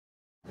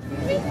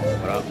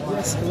What up?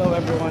 Yes, hello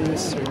everyone,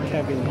 Mr.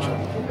 Kevin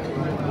Chung.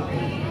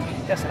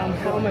 Yes,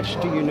 how much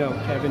do you know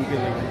Kevin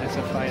Belingon as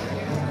a fighter?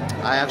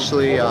 I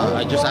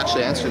just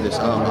actually answered this.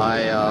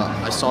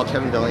 I saw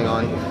Kevin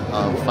Belingon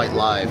fight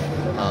live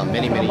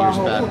many years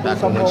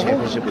back when One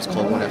Championship was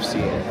called One FC,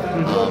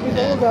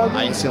 and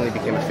I instantly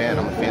became a fan.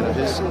 I'm a fan of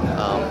his.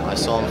 I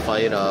saw him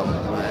fight.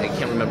 I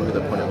can't remember who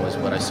the opponent was,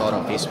 but I saw it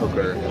on Facebook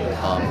or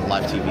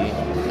live TV,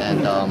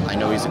 and I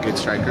know he's a good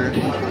striker.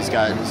 He's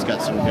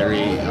got some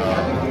very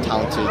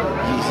talented.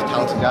 He's a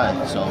talented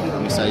guy, so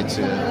I'm excited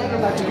to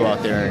go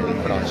out there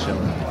and put on a show.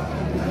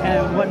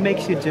 And what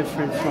makes you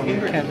different from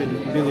Kevin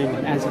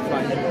Belingon as a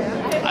fighter?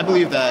 I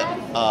believe that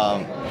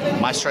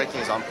my striking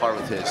is on par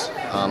with his.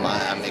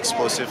 I'm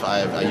explosive.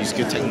 I use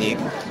good technique.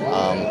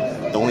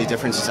 The only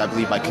difference is I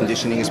believe my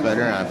conditioning is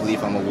better, and I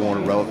believe I'm a more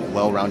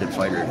well-rounded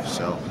fighter.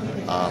 So,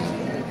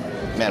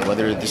 man,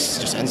 whether this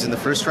just ends in the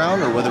first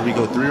round or whether we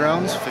go 3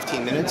 rounds,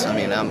 15 minutes, I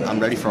mean, I'm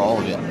ready for all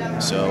of it.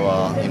 So,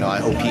 I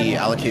hope he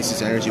allocates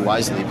his energy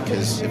wisely,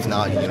 because if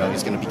not,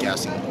 he's going to be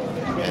gassing,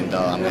 and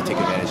I'm going to take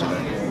advantage of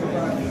that.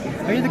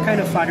 Are you the kind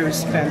of fighter who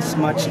spends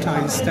much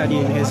time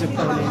studying his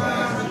opponent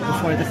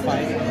before the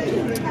fight?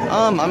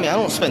 I mean, I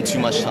don't spend too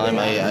much time.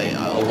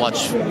 I'll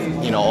watch,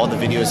 all the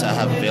videos I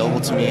have available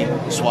to me.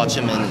 Just watch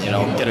him and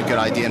get a good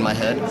idea in my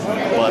head.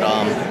 But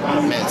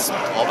man, it's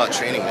all about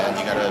training, man.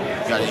 You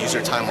gotta use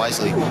your time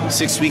wisely.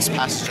 6 weeks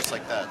passes just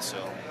like that. So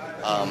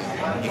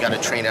you gotta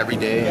train every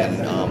day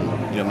and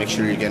make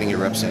sure you're getting your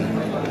reps in.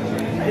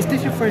 Is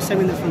this your first time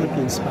in the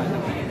Philippines, by the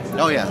way?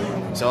 Oh yeah.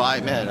 So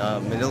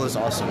Manila's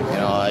awesome.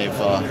 I've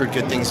heard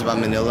good things about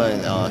Manila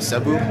and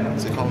Cebu.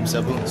 Is it called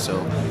Cebu?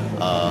 So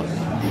I'm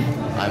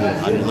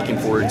looking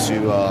forward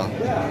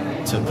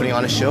to putting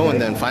on a show and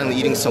then finally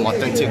eating some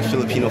authentic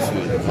Filipino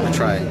food. I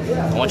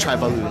want to try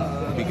balut.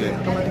 It'd be good.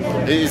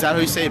 Is that how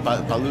you say it?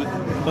 Balut?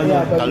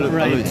 Balut.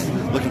 Right.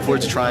 Balut. Looking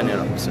forward to trying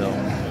it. So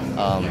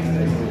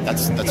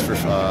that's for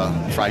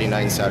Friday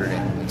night and Saturday.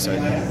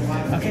 Excited.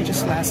 Okay,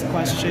 just last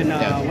question.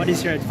 What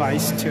is your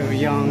advice to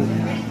young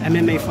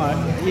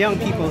young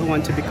people who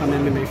want to become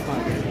MMA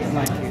fighters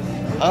like you?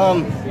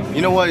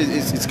 You know what?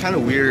 It's kind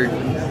of weird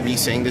me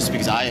saying this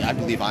because I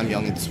believe I'm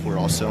young in the sport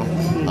also.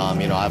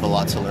 I have a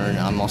lot to learn.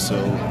 I'm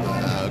also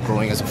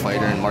growing as a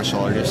fighter and martial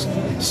artist.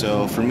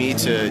 So for me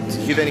to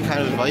give any kind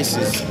of advice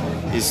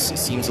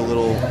seems a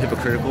little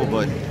hypocritical,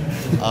 but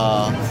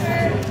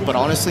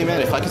honestly,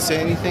 man, if I could say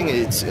anything,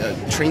 it's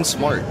train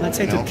smart. Let's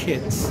say to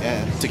kids.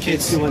 Yeah, to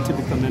kids who want to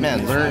become MMA.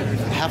 Man, learn,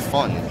 have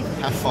fun.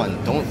 Have fun.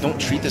 Don't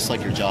treat this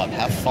like your job.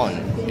 Have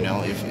fun.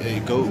 If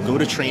go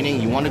to training.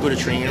 You want to go to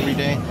training every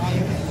day.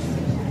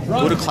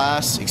 Go to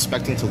class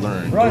expecting to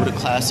learn. Go to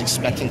class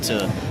expecting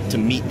to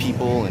meet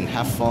people and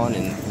have fun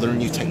and learn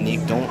new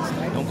technique. Don't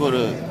go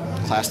to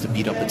class to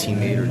beat up a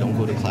teammate, or don't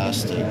go to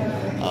class to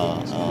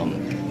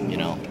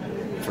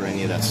for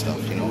any of that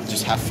stuff.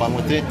 Just have fun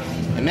with it.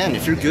 And man,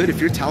 if you're good, if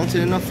you're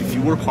talented enough, if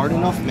you work hard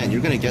enough, man, you're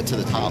gonna get to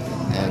the top.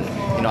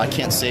 And I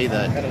can't say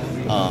that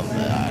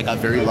I got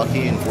very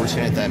lucky and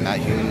fortunate that Matt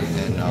Hume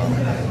and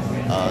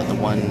the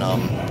one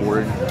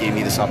board gave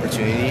me this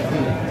opportunity.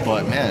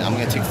 But man, I'm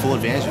gonna take full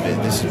advantage of it.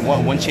 This is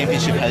one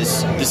championship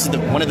has. This is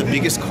one of the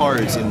biggest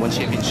cards in One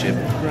Championship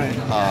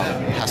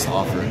has to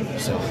offer.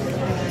 So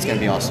it's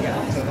gonna be awesome.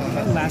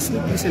 Lastly,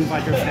 please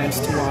invite your fans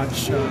to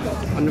watch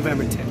on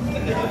November 10th.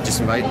 Just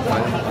invite?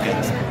 Okay.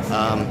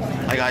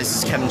 Hi guys,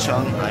 this is Kevin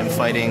Chung. I'm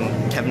fighting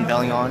Kevin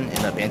Belingon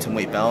in a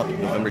bantamweight bout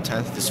November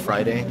 10th, this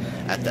Friday,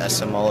 at the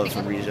SM Mall of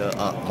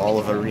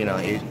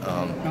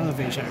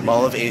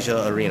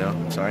Asia Arena.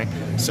 Sorry.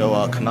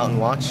 So come out and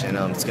watch, and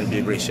it's going to be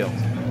a great show.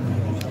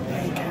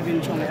 Hey,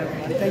 Kevin Chung,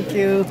 everyone. Thank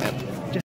you.